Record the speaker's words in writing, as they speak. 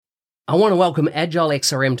I want to welcome Agile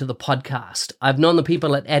XRM to the podcast. I've known the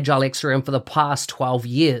people at Agile XRM for the past 12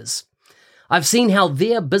 years. I've seen how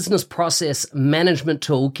their business process management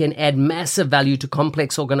tool can add massive value to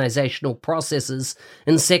complex organizational processes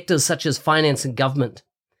in sectors such as finance and government.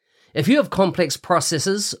 If you have complex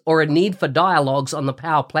processes or a need for dialogues on the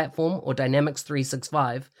Power Platform or Dynamics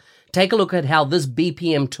 365, take a look at how this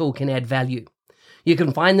BPM tool can add value. You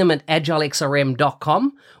can find them at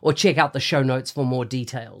agilexrm.com or check out the show notes for more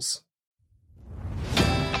details.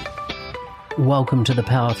 Welcome to the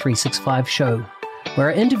Power 365 show,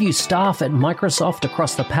 where I interview staff at Microsoft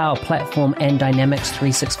across the Power Platform and Dynamics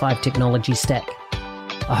 365 technology stack.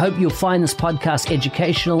 I hope you'll find this podcast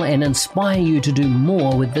educational and inspire you to do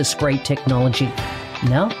more with this great technology.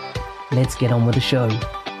 Now, let's get on with the show.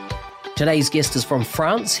 Today's guest is from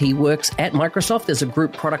France. He works at Microsoft as a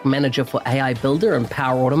group product manager for AI Builder and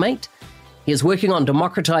Power Automate. He is working on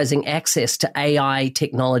democratizing access to AI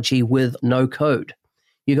technology with no code.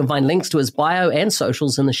 You can find links to his bio and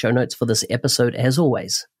socials in the show notes for this episode, as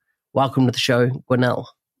always. Welcome to the show, Gwenael.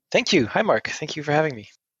 Thank you. Hi, Mark. Thank you for having me.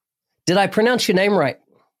 Did I pronounce your name right?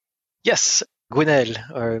 Yes, Gwenael,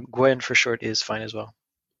 or Gwen for short, is fine as well.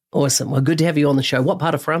 Awesome. Well, good to have you on the show. What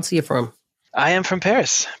part of France are you from? I am from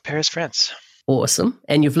Paris, France. Awesome.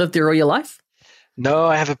 And you've lived there all your life? No,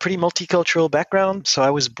 I have a pretty multicultural background. So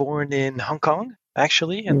I was born in Hong Kong,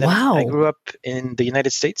 actually, and then I grew up in the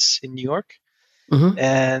United States, in New York. Mm-hmm.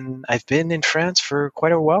 And I've been in France for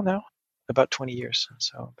quite a while now, about 20 years.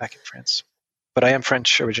 So back in France. But I am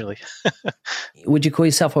French originally. Would you call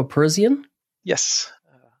yourself a Parisian? Yes.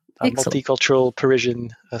 A multicultural Parisian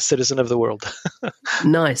citizen of the world.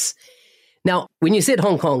 Nice. Now, when you said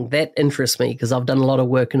Hong Kong, that interests me because I've done a lot of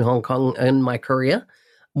work in Hong Kong in my career.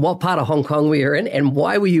 What part of Hong Kong were you in and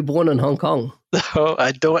why were you born in Hong Kong? Oh,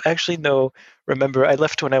 I don't actually know. Remember, I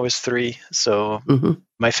left when I was 3. So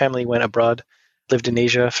my family went abroad. Lived in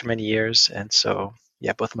Asia for many years. And so,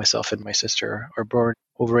 both myself and my sister are born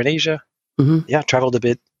over in Asia. Mm-hmm. Traveled a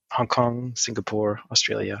bit, Hong Kong, Singapore,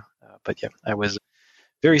 Australia. I was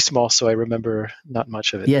very small, so I remember not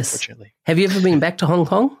much of it, unfortunately. Have you ever been back to Hong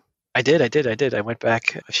Kong? I did. I went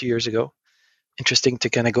back a few years ago. Interesting to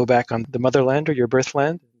kind of go back on the motherland or your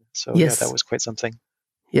birthland. So that was quite something.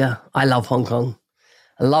 Yeah, I love Hong Kong.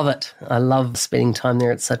 I love it. I love spending time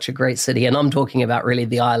there. It's such a great city. And I'm talking about really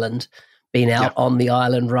the island. Being out on the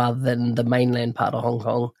island rather than the mainland part of Hong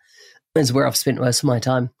Kong is where I've spent most of my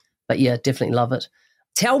time. But definitely love it.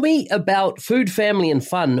 Tell me about food, family, and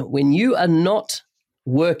fun when you are not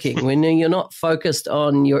working, when you're not focused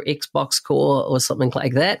on your Xbox core or something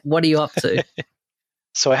like that. What are you up to?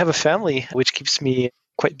 So I have a family, which keeps me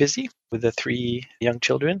quite busy with the 3 young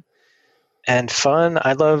children. And fun,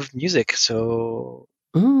 I love music. So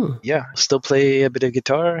still play a bit of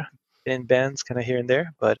guitar in bands kind of here and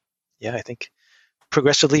there. But I think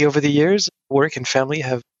progressively over the years, work and family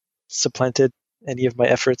have supplanted any of my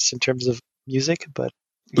efforts in terms of music. But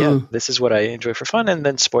this is what I enjoy for fun. And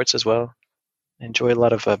then sports as well. I enjoy a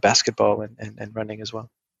lot of basketball and running as well.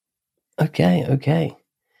 Okay.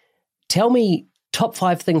 Tell me top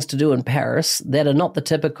 5 things to do in Paris that are not the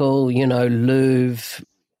typical, Louvre,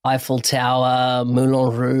 Eiffel Tower,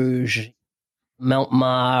 Moulin Rouge,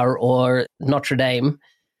 Montmartre, or Notre Dame,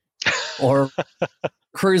 or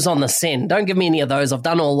cruise on the Seine. Don't give me any of those. I've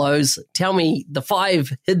done all those. Tell me the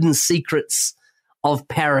 5 hidden secrets of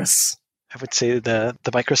Paris. I would say the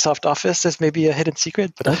Microsoft Office is maybe a hidden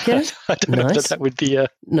secret, but okay. I don't know if that would be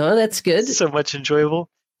no, that's good. So much enjoyable.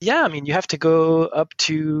 Yeah, I mean, you have to go up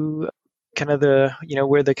to kind of the,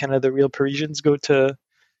 where the kind of the real Parisians go to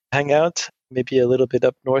hang out, maybe a little bit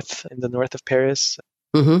up north, in the north of Paris,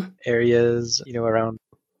 areas, around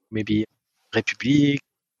maybe République,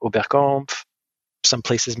 Oberkampf, some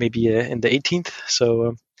places maybe in the 18th.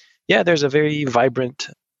 So, there's a very vibrant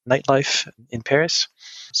nightlife in Paris.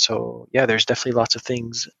 So, there's definitely lots of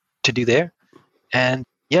things to do there. And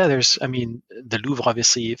there's, the Louvre,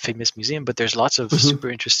 obviously a famous museum, but there's lots of super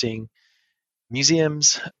interesting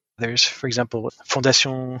museums. There's, for example,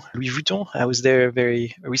 Fondation Louis Vuitton. I was there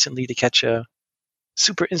very recently to catch a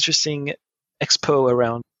super interesting expo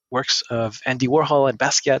around works of Andy Warhol and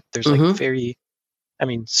Basquiat. There's very,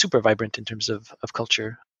 super vibrant in terms of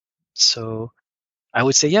culture. So I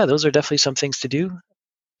would say, those are definitely some things to do.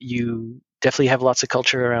 You definitely have lots of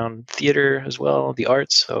culture around theater as well, the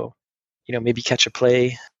arts. So, maybe catch a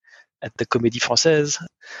play at the Comédie Française,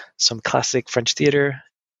 some classic French theater.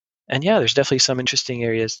 And there's definitely some interesting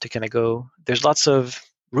areas to kind of go. There's lots of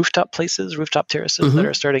rooftop places, rooftop terraces that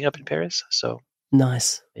are starting up in Paris. So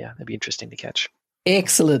nice. That'd be interesting to catch.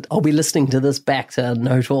 Excellent. I'll be listening to this back to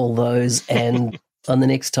note all those and on the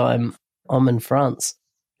next time I'm in France.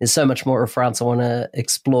 there's so much more of France I want to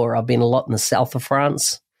explore. I've been a lot in the south of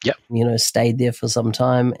France. Yeah. Stayed there for some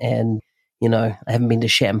time, and I haven't been to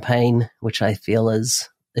Champagne, which I feel is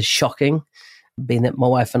shocking, being that my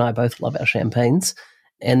wife and I both love our champagnes.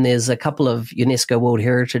 And there's a couple of UNESCO World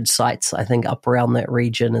Heritage sites, I think, up around that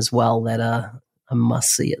region as well that are a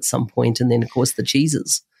must-see at some point. And then, of course, the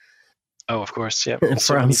cheeses. Oh, of course, yeah.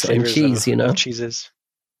 So many flavors cheese, of cheeses.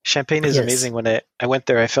 Champagne is amazing. When I went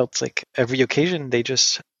there, I felt like every occasion they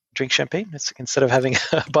just drink champagne. It's instead of having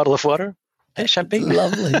a bottle of water, champagne. It's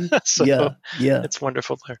lovely. So yeah. It's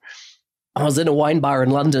wonderful there. I was in a wine bar in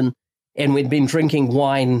London, and we'd been drinking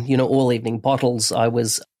wine, all evening, bottles. I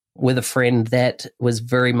was with a friend that was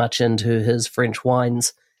very much into his French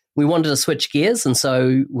wines. We wanted to switch gears, and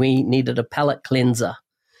so we needed a palate cleanser.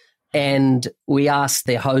 And we asked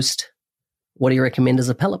their host, what do you recommend as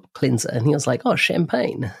a palate cleanser? And he was like,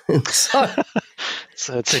 champagne.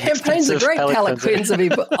 So it's champagne's a great palate cleanser.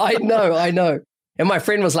 I know. And my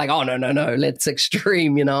friend was like, oh, no, let's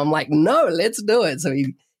extreme. I'm like, no, let's do it. So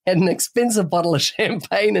he had an expensive bottle of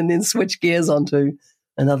champagne and then switched gears onto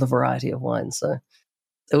another variety of wine. So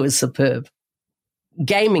it was superb.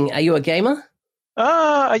 Gaming, are you a gamer?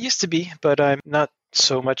 I used to be, but I'm not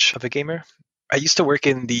so much of a gamer. I used to work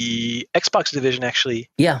in the Xbox division, actually.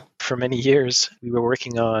 Yeah. For many years, we were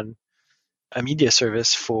working on a media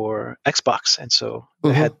service for Xbox. And so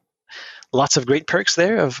I had lots of great perks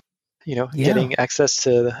there of, getting access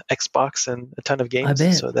to Xbox and a ton of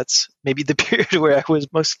games. So that's maybe the period where I was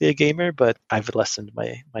mostly a gamer, but I've lessened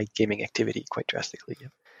my gaming activity quite drastically. Yeah.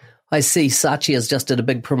 I see Sachi has just did a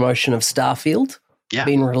big promotion of Starfield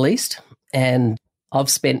being released. And I've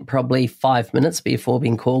spent probably 5 minutes before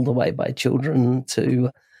being called away by children in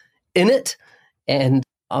it. And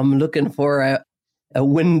I'm looking for a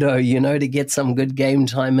window, to get some good game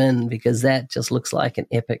time in, because that just looks like an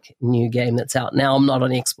epic new game that's out. Now, I'm not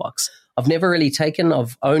on Xbox. I've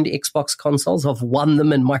owned Xbox consoles. I've won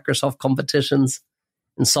them in Microsoft competitions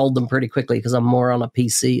and sold them pretty quickly because I'm more on a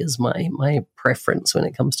PC as my preference when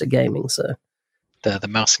it comes to gaming. So the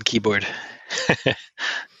mouse and keyboard.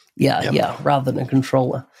 Yeah, rather than a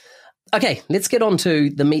controller. Okay, let's get on to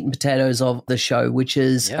the meat and potatoes of the show, which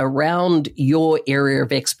is around your area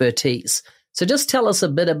of expertise. So just tell us a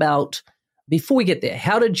bit about, before we get there,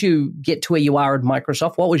 how did you get to where you are at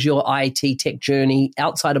Microsoft? What was your IT tech journey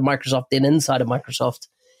outside of Microsoft, then inside of Microsoft?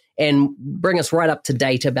 And bring us right up to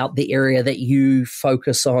date about the area that you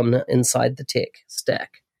focus on inside the tech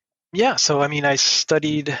stack. Yeah, so I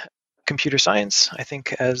studied computer science, I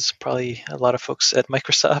think, as probably a lot of folks at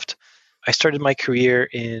Microsoft. I started my career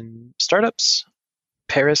in startups.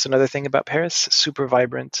 Paris, another thing about Paris, super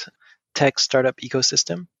vibrant tech startup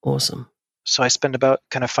ecosystem. Awesome. So I spent about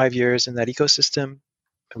kind of 5 years in that ecosystem.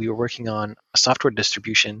 We were working on a software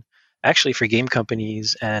distribution, actually for game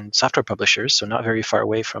companies and software publishers, so not very far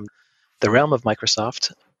away from the realm of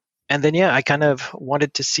Microsoft. And then, I kind of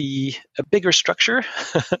wanted to see a bigger structure,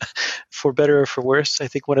 for better or for worse. I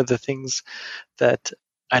think one of the things that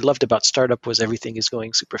I loved about startup was everything is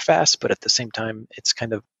going super fast, but at the same time, it's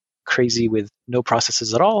kind of crazy with no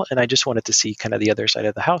processes at all. And I just wanted to see kind of the other side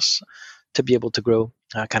of the house to be able to grow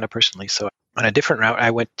kind of personally. So on a different route,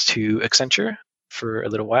 I went to Accenture for a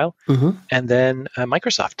little while, and then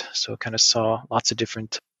Microsoft. So kind of saw lots of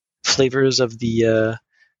different flavors of the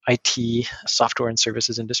IT software and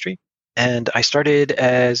services industry. And I started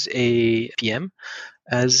as a PM,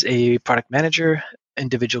 as a product manager,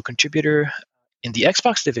 individual contributor in the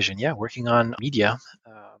Xbox division, working on media.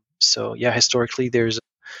 Historically, there's a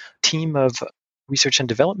team of research and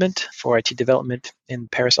development for IT development in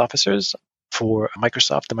Paris offices for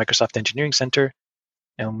Microsoft, the Microsoft Engineering Center.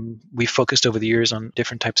 And we focused over the years on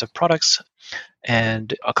different types of products.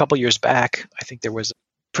 And a couple years back, I think there was a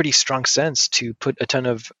pretty strong sense to put a ton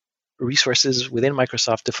of resources within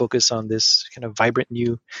Microsoft to focus on this kind of vibrant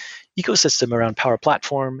new ecosystem around Power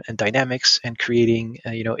Platform and Dynamics and creating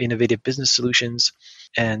innovative business solutions.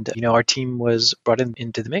 And our team was brought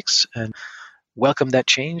into the mix and welcomed that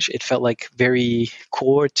change. It felt like very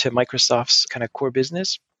core to Microsoft's kind of core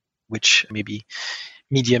business, which maybe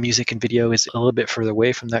media, music, and video is a little bit further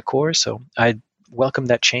away from that core. So I welcomed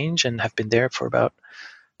that change and have been there for about,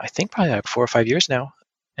 I think, probably like 4 or 5 years now.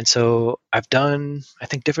 And so I've done, I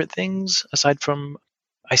think, different things aside from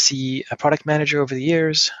I see a product manager over the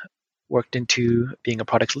years, worked into being a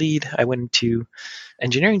product lead. I went into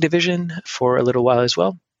engineering division for a little while as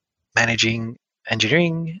well, managing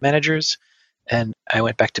engineering managers. And I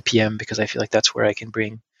went back to PM because I feel like that's where I can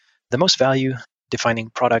bring the most value, defining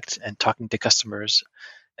product and talking to customers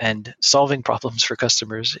and solving problems for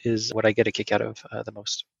customers is what I get a kick out of the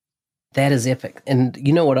most. That is epic. And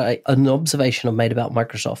you know what? An observation I've made about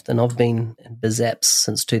Microsoft, and I've been in biz apps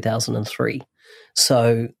since 2003,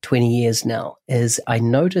 so 20 years now, is I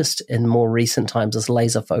noticed in more recent times this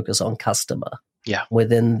laser focus on customer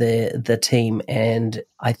within the team. And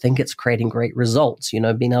I think it's creating great results,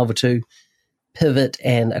 being able to pivot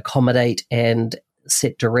and accommodate and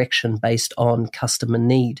set direction based on customer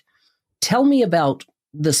need. Tell me about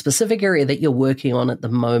the specific area that you're working on at the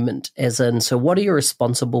moment, as in, so what are you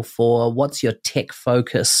responsible for? What's your tech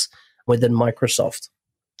focus within Microsoft?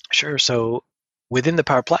 Sure. So within the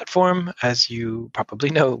Power Platform, as you probably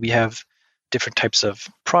know, we have different types of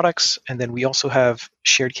products, and then we also have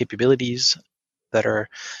shared capabilities that are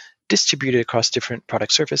distributed across different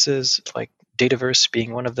product surfaces, like Dataverse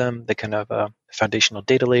being one of them, the kind of foundational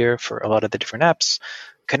data layer for a lot of the different apps,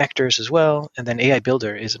 connectors as well, and then AI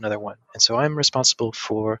Builder is another one. And so I'm responsible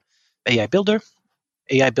for AI Builder.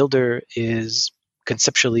 AI Builder is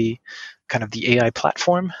conceptually kind of the AI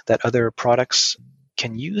platform that other products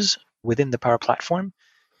can use within the Power Platform.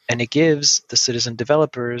 And it gives the citizen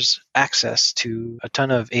developers access to a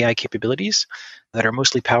ton of AI capabilities that are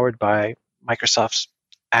mostly powered by Microsoft's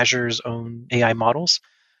Azure's own AI models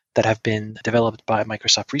that have been developed by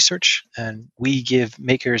Microsoft Research. And we give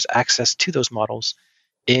makers access to those models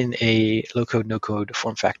in a low-code, no-code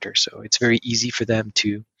form factor. So it's very easy for them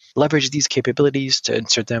to leverage these capabilities to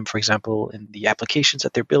insert them, for example, in the applications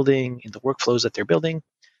that they're building, in the workflows that they're building,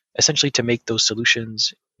 essentially to make those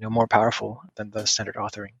solutions more powerful than the standard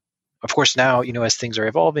authoring. Of course, now, as things are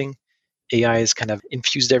evolving, AI is kind of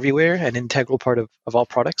infused everywhere, an integral part of all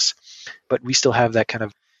products, but we still have that kind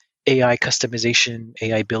of AI customization,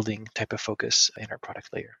 AI building type of focus in our product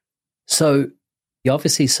layer. So you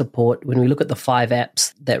obviously support, when we look at the 5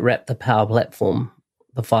 apps that wrap the Power Platform,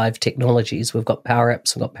 the 5 technologies, we've got Power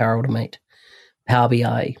Apps, we've got Power Automate, Power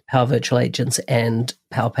BI, Power Virtual Agents, and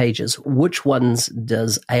Power Pages. Which ones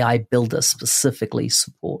does AI Builder specifically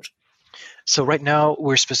support? So right now,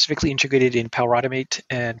 we're specifically integrated in Power Automate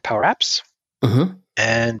and Power Apps. Mm-hmm.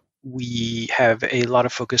 And we have a lot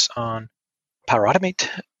of focus on Power Automate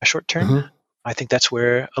short term. Mm-hmm. I think that's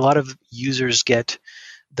where a lot of users get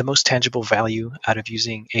the most tangible value out of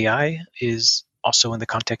using AI, is also in the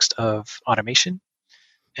context of automation.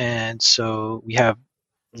 And so we have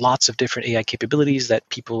lots of different AI capabilities that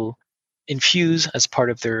people infuse as part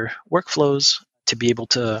of their workflows to be able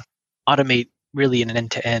to automate really in an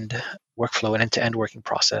end-to-end workflow, an end-to-end working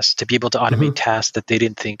process, to be able to automate tasks that they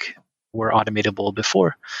didn't think were automatable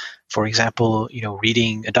before. For example,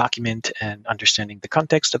 reading a document and understanding the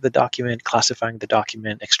context of the document, classifying the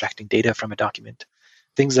document, extracting data from a document,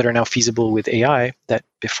 things that are now feasible with AI that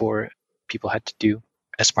before people had to do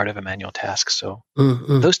as part of a manual task. So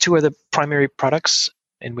those two are the primary products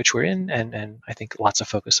in which we're in, and I think lots of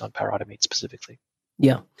focus on Power Automate specifically.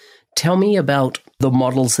 Yeah. Tell me about the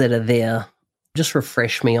models that are there. Just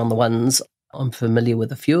refresh me on the ones. I'm familiar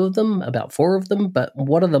with a few of them, about 4 of them, but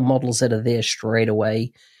what are the models that are there straight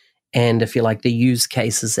away? And if you like, the use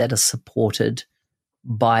cases that are supported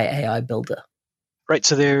by AI Builder? Right.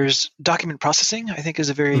 So there's document processing, I think, is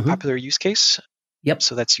a very popular use case. Yep.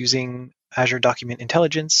 So that's using Azure Document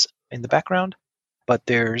Intelligence in the background. But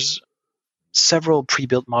there's several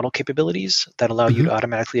pre-built model capabilities that allow you to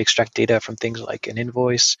automatically extract data from things like an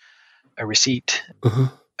invoice, a receipt,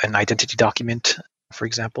 an identity document, for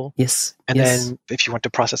example. Yes. And then if you want to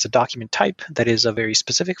process a document type that is a very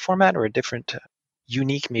specific format or a different,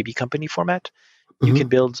 unique, maybe company format, you can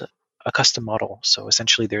build a custom model. So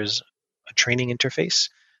essentially there's a training interface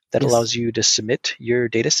that allows you to submit your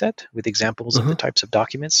data set with examples of the types of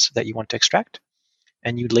documents that you want to extract.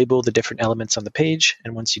 And you label the different elements on the page.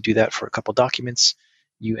 And once you do that for a couple documents,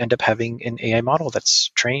 you end up having an AI model that's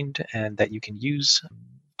trained and that you can use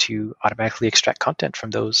to automatically extract content from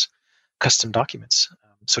those custom documents.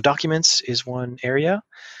 So documents is one area.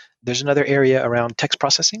 There's another area around text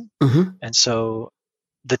processing. And so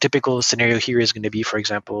the typical scenario here is going to be, for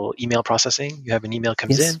example, email processing. You have an email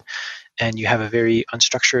comes in and you have a very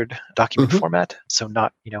unstructured document format. So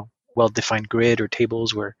not, well-defined grid or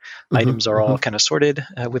tables where items are all kind of sorted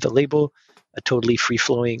with a label, a totally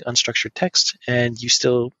free-flowing unstructured text. And you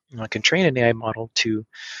still can train an AI model to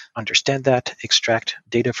understand that, extract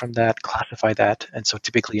data from that, classify that. And so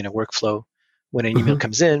typically in a workflow, when an email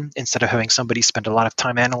comes in, instead of having somebody spend a lot of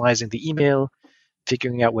time analyzing the email,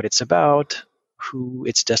 figuring out what it's about, who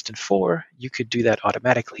it's destined for, you could do that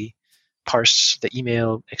automatically, parse the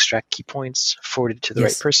email, extract key points, forward it to the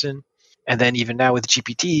right person. And then even now with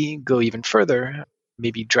GPT, go even further,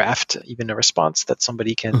 maybe draft even a response that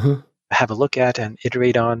somebody can have a look at and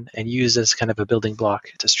iterate on and use as kind of a building block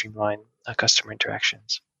to streamline customer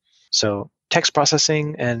interactions. So text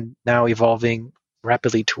processing and now evolving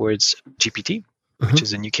rapidly towards GPT, which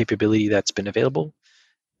is a new capability that's been available.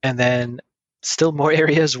 And then still more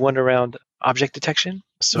areas, one around object detection.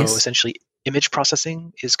 So essentially image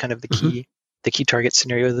processing is kind of the key target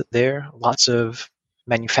scenario there. Lots of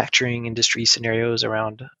manufacturing industry scenarios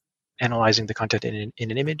around analyzing the content in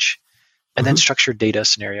an image, and then structured data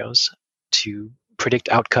scenarios to predict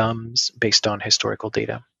outcomes based on historical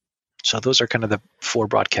data. So those are kind of the four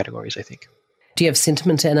broad categories, I think. Do you have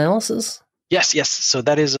sentiment analysis? Yes. So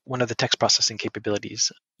that is one of the text processing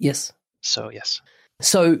capabilities. Yes. So yes.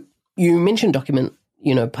 So you mentioned document,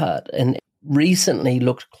 part, and recently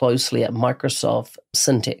looked closely at Microsoft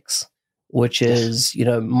Syntax, which is,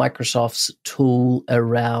 Microsoft's tool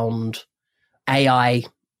around AI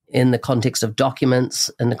in the context of documents,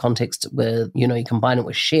 in the context where, you combine it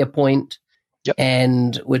with SharePoint. Yep.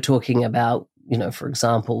 And we're talking about, for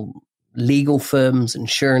example, legal firms,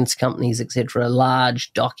 insurance companies, etc.,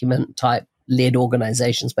 large document type led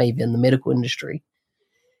organizations, maybe in the medical industry.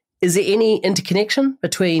 Is there any interconnection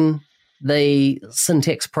between the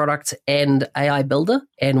Syntax product and AI Builder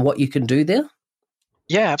and what you can do there?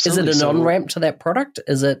 Yeah, absolutely. Is it an on-ramp to that product?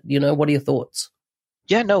 Is it, what are your thoughts?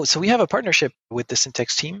 Yeah, no. So we have a partnership with the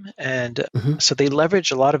Syntax team. And so they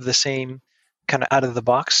leverage a lot of the same kind of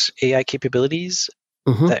out-of-the-box AI capabilities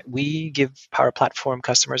that we give Power Platform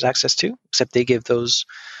customers access to, except they give those,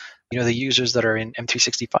 the users that are in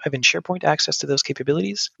M365 and SharePoint access to those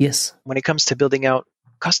capabilities. Yes. When it comes to building out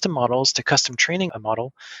custom models to custom training a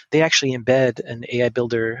model, they actually embed an AI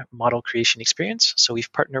Builder model creation experience. So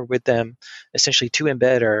we've partnered with them essentially to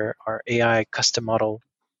embed our AI custom model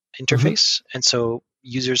interface. And so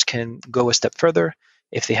users can go a step further.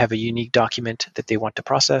 If they have a unique document that they want to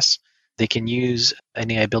process, they can use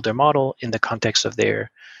an AI Builder model in the context of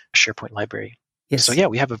their SharePoint library. Yes. So yeah,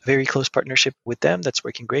 we have a very close partnership with them that's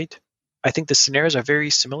working great. I think the scenarios are very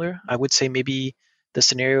similar. I would say maybe the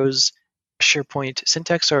scenarios SharePoint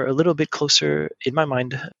Syntax are a little bit closer, in my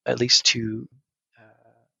mind, at least to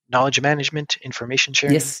knowledge management, information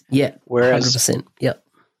sharing. Yes, yeah, whereas 100%. Yeah.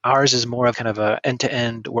 Ours is more of kind of a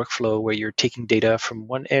end-to-end workflow where you're taking data from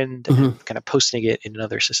one end and kind of posting it in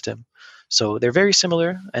another system. So they're very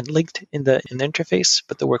similar and linked in the interface,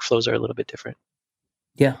 but the workflows are a little bit different.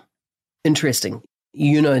 Yeah. Interesting.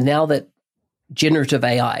 Now that generative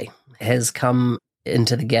AI has come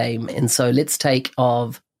into the game, and so let's take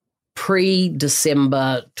of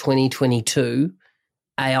pre-December 2022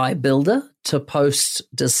 AI Builder to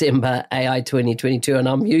post-December AI 2022, and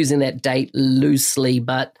I'm using that date loosely,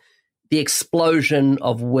 but the explosion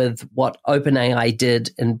with what OpenAI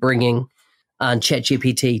did in bringing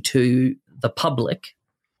ChatGPT to the public,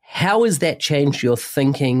 how has that changed your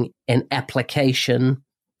thinking and application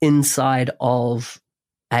inside of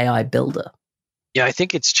AI Builder? Yeah, I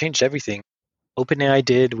think it's changed everything. OpenAI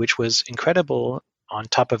did, which was incredible on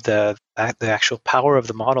top of the actual power of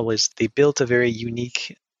the model, is they built a very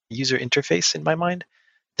unique user interface in my mind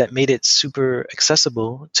that made it super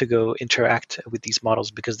accessible to go interact with these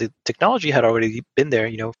models, because the technology had already been there,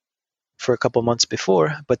 for a couple months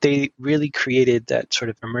before, but they really created that sort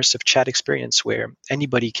of immersive chat experience where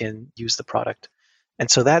anybody can use the product. And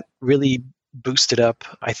so that really boosted up,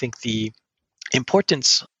 I think, the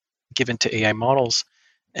importance given to AI models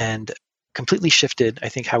and completely shifted, I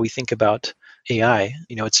think, how we think about AI.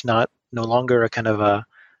 It's no longer a kind of a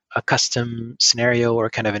custom scenario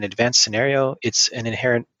or kind of an advanced scenario. It's an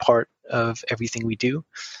inherent part of everything we do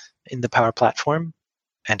in the Power Platform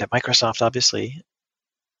and at Microsoft, obviously.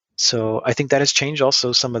 So I think that has changed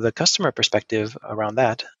also some of the customer perspective around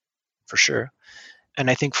that, for sure. And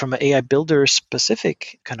I think from an AI Builder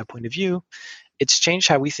specific kind of point of view, it's changed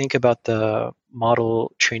how we think about the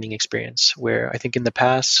model training experience, where I think in the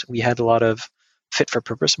past we had a lot of fit for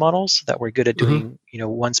purpose models that were good at doing,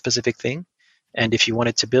 one specific thing. And if you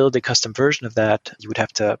wanted to build a custom version of that, you would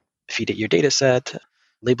have to feed it your data set,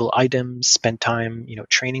 label items, spend time,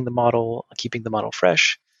 training the model, keeping the model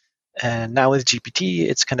fresh. And now with GPT,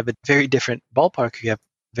 it's kind of a very different ballpark. You have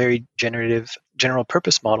very generative general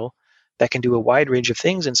purpose model that can do a wide range of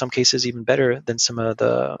things, in some cases even better than some of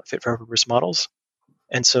the fit for purpose models.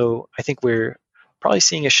 And so I think we're probably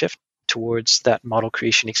seeing a shift towards that model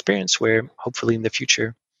creation experience where hopefully in the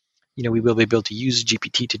future, we will be able to use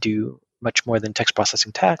GPT to do much more than text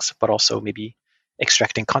processing tasks, but also maybe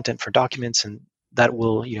extracting content for documents. And that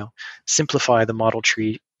will, simplify the model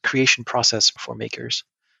tree creation process for makers.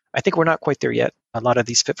 I think we're not quite there yet. A lot of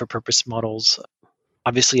these fit for purpose models,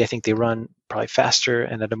 obviously, I think they run probably faster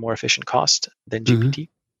and at a more efficient cost than GPT,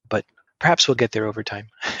 but perhaps we'll get there over time.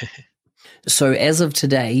 So as of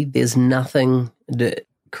today, there's nothing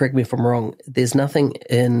correct me if I'm wrong, there's nothing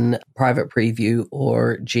in private preview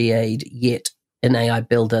or GA'd yet in AI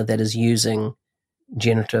Builder that is using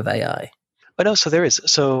generative AI. But no, so there is.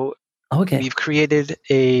 So Okay. we've created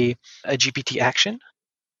a GPT action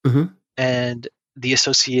Mm-hmm. and the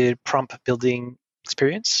associated prompt building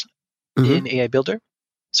experience Mm-hmm. in AI Builder.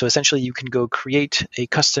 So essentially, you can go create a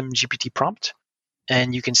custom GPT prompt,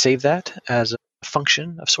 and you can save that as a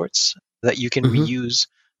function of sorts that you can Mm-hmm. reuse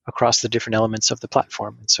across the different elements of the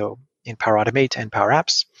platform. And so in Power Automate and Power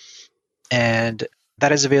Apps. And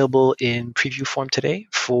that is available in preview form today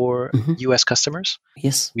for Mm-hmm. US customers.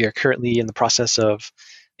 Yes. We are currently in the process of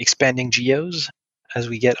expanding geos as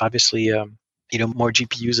we get obviously more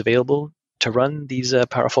GPUs available to run these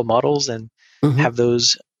powerful models and Mm-hmm. have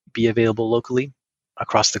those be available locally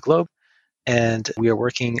across the globe. And we are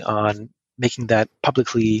working on making that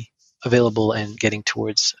publicly available and getting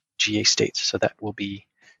towards GA state. So that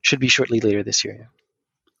should be shortly later this year.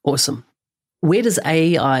 Awesome. Where does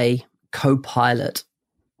Copilot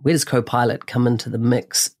come into the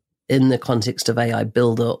mix in the context of AI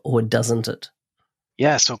Builder, or doesn't it?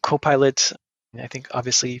 Yeah, so Copilot, I think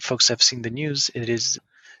obviously folks have seen the news. It is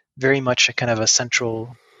very much a kind of a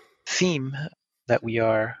central theme that we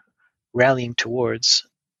are rallying towards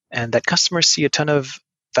and that customers see a ton of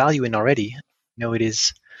value in already. It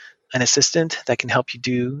is an assistant that can help you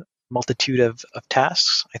do a multitude of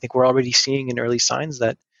tasks. I think we're already seeing in early signs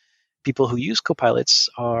that people who use copilots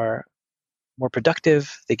are more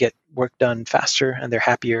productive, they get work done faster, and they're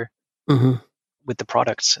happier Mm-hmm. with the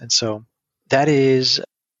products. And so that is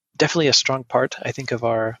definitely a strong part, I think, of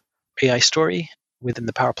our AI story within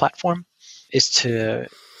the Power Platform, is to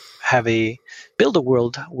build a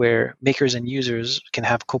world where makers and users can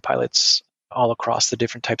have copilots all across the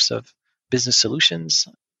different types of business solutions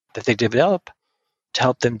that they develop to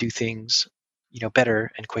help them do things,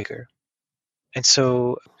 better and quicker. And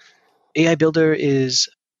so AI Builder is,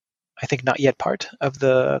 I think, not yet part of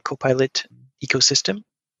the Copilot ecosystem,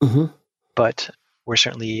 Mm-hmm. but we're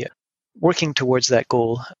certainly working towards that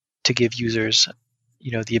goal to give users,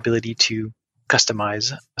 the ability to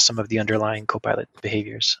customize some of the underlying Copilot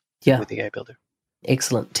behaviors with AI Builder.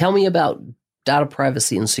 Excellent. Tell me about data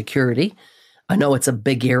privacy and security. I know it's a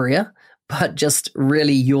big area, but just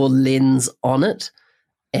really your lens on it.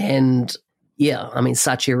 And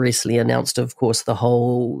Satya recently announced, of course, the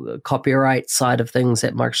whole copyright side of things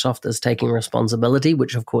that Microsoft is taking responsibility,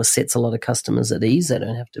 which of course sets a lot of customers at ease. They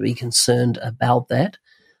don't have to be concerned about that.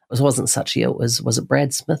 It wasn't Satya, was it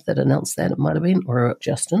Brad Smith that announced that? It might have been, or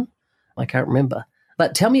Justin. I can't remember.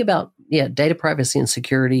 But tell me about data privacy and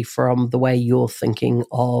security from the way you're thinking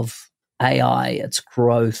of AI, its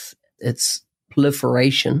growth, its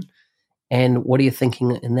proliferation, and what are you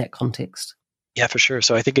thinking in that context? Yeah, for sure.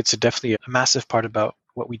 So I think it's definitely a massive part about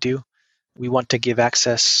what we do. We want to give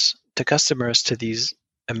access to customers to these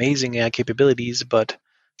amazing AI capabilities, but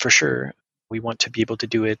for sure, we want to be able to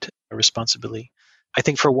do it responsibly. I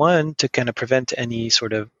think for one, to kind of prevent any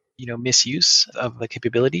sort of misuse of the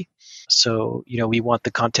capability. So we want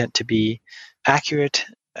the content to be accurate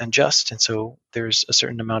and just, and so there's a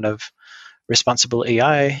certain amount of responsible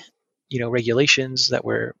AI regulations that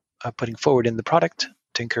we're putting forward in the product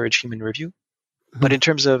to encourage human review. But in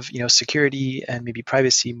terms of security and maybe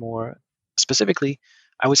privacy more specifically,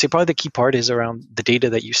 I would say probably the key part is around the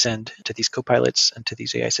data that you send to these copilots and to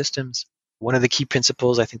these AI systems. One of the key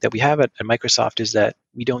principles I think that we have at Microsoft is that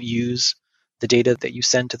we don't use the data that you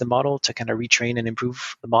send to the model to kind of retrain and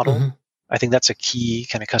improve the model. Mm-hmm. I think that's a key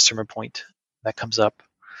kind of customer point that comes up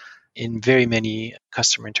in very many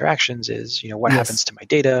customer interactions is, what happens to my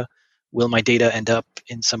data? Will my data end up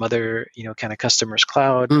in some other, kind of customer's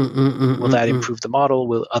cloud? Will that improve the model?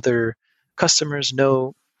 Will other customers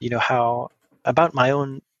know, how about my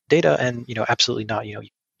own data? And, absolutely not.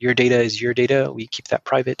 Your data is your data. We keep that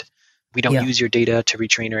private. We don't use your data to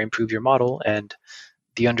retrain or improve your model. And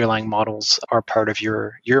the underlying models are part of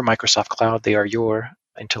your Microsoft cloud. They are your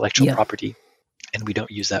intellectual property. And we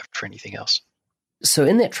don't use that for anything else. So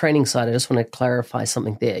in that training side, I just want to clarify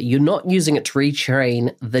something there. You're not using it to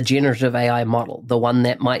retrain the generative AI model, the one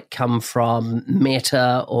that might come from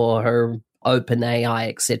Meta or OpenAI,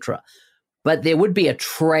 etc. But there would be a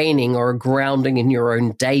training or a grounding in your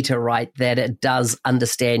own data, right, that it does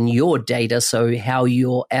understand your data, so how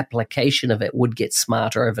your application of it would get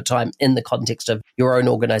smarter over time in the context of your own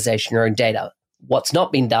organization, your own data. What's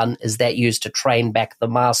not been done is that used to train back the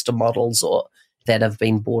master models or that have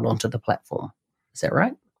been brought onto the platform. Is that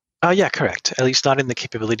right? Yeah, correct. At least not in the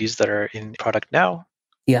capabilities that are in product now.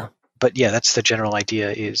 Yeah. But yeah, that's the general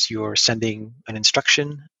idea is you're sending an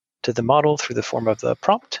instruction to the model through the form of the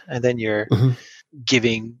prompt, and then you're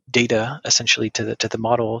giving data essentially to the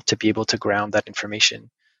model to be able to ground that information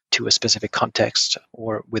to a specific context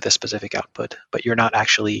or with a specific output. But you're not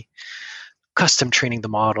actually custom training the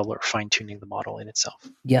model or fine tuning the model in itself.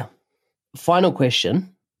 Yeah. Final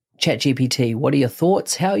question, ChatGPT, what are your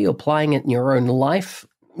thoughts? How are you applying it in your own life?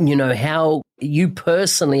 How you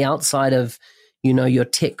personally, outside of, your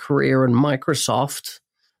tech career in Microsoft,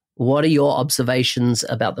 what are your observations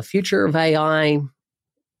about the future of AI?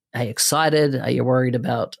 Are you excited? Are you worried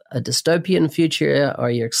about a dystopian future?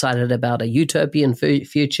 Are you excited about a utopian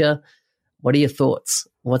future? What are your thoughts?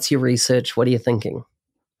 What's your research? What are you thinking?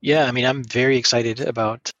 Yeah, I mean, I'm very excited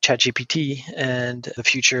about ChatGPT and the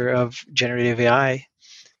future of generative AI.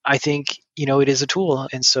 I think, it is a tool.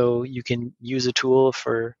 And so you can use a tool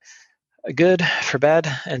for good, for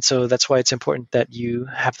bad. And so that's why it's important that you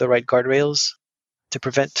have the right guardrails to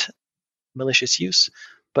prevent malicious use.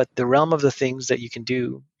 But the realm of the things that you can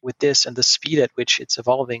do with this and the speed at which it's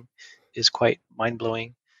evolving is quite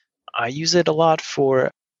mind-blowing. I use it a lot for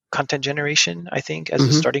content generation, I think, as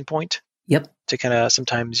a starting point. Yep. To kind of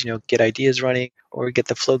sometimes, get ideas running or get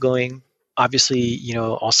the flow going. Obviously,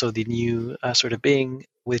 also the new sort of Bing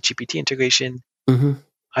with GPT integration,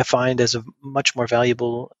 I find as a much more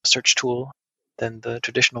valuable search tool than the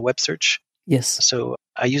traditional web search. Yes. So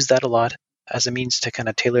I use that a lot as a means to kind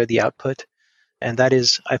of tailor the output. And that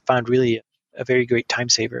is, I found really a very great time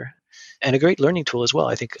saver and a great learning tool as well.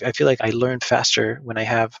 I feel like I learn faster when I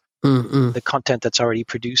have the content that's already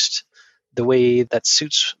produced the way that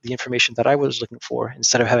suits the information that I was looking for,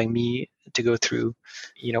 instead of having me to go through,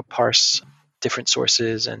 parse different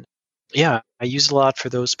sources. And yeah, I use it a lot for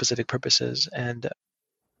those specific purposes. And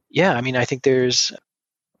yeah, I mean, I think there's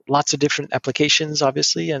lots of different applications,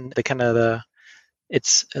 obviously, and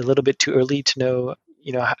it's a little bit too early to know,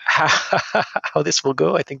 how this will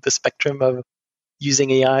go. I think the spectrum of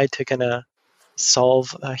using AI to kind of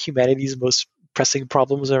solve humanity's most pressing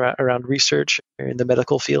problems around research in the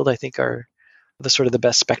medical field, I think, are the sort of the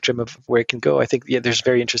best spectrum of where it can go. I think there's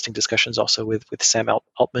very interesting discussions also with Sam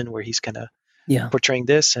Altman, where he's kind of portraying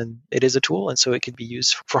this, and it is a tool, and so it can be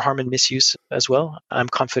used for harm and misuse as well. I'm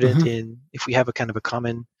confident in, if we have a kind of a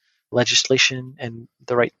common legislation and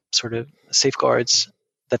the right sort of safeguards,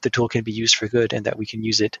 that the tool can be used for good and that we can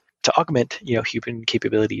use it to augment, human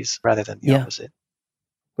capabilities rather than the opposite.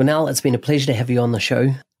 Gwenael, it's been a pleasure to have you on the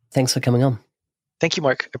show. Thanks for coming on. Thank you,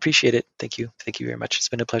 Mark. Appreciate it. Thank you. Thank you very much. It's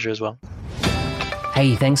been a pleasure as well.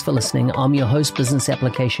 Hey, thanks for listening. I'm your host, Business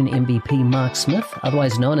Application MVP Mark Smith,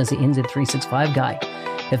 otherwise known as the NZ365 guy.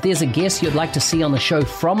 If there's a guest you'd like to see on the show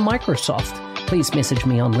from Microsoft, please message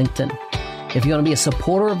me on LinkedIn. If you want to be a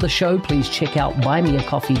supporter of the show, please check out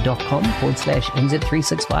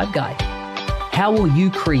buymeacoffee.com/NZ365 guy. How will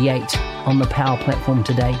you create on the Power Platform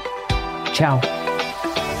today? Ciao.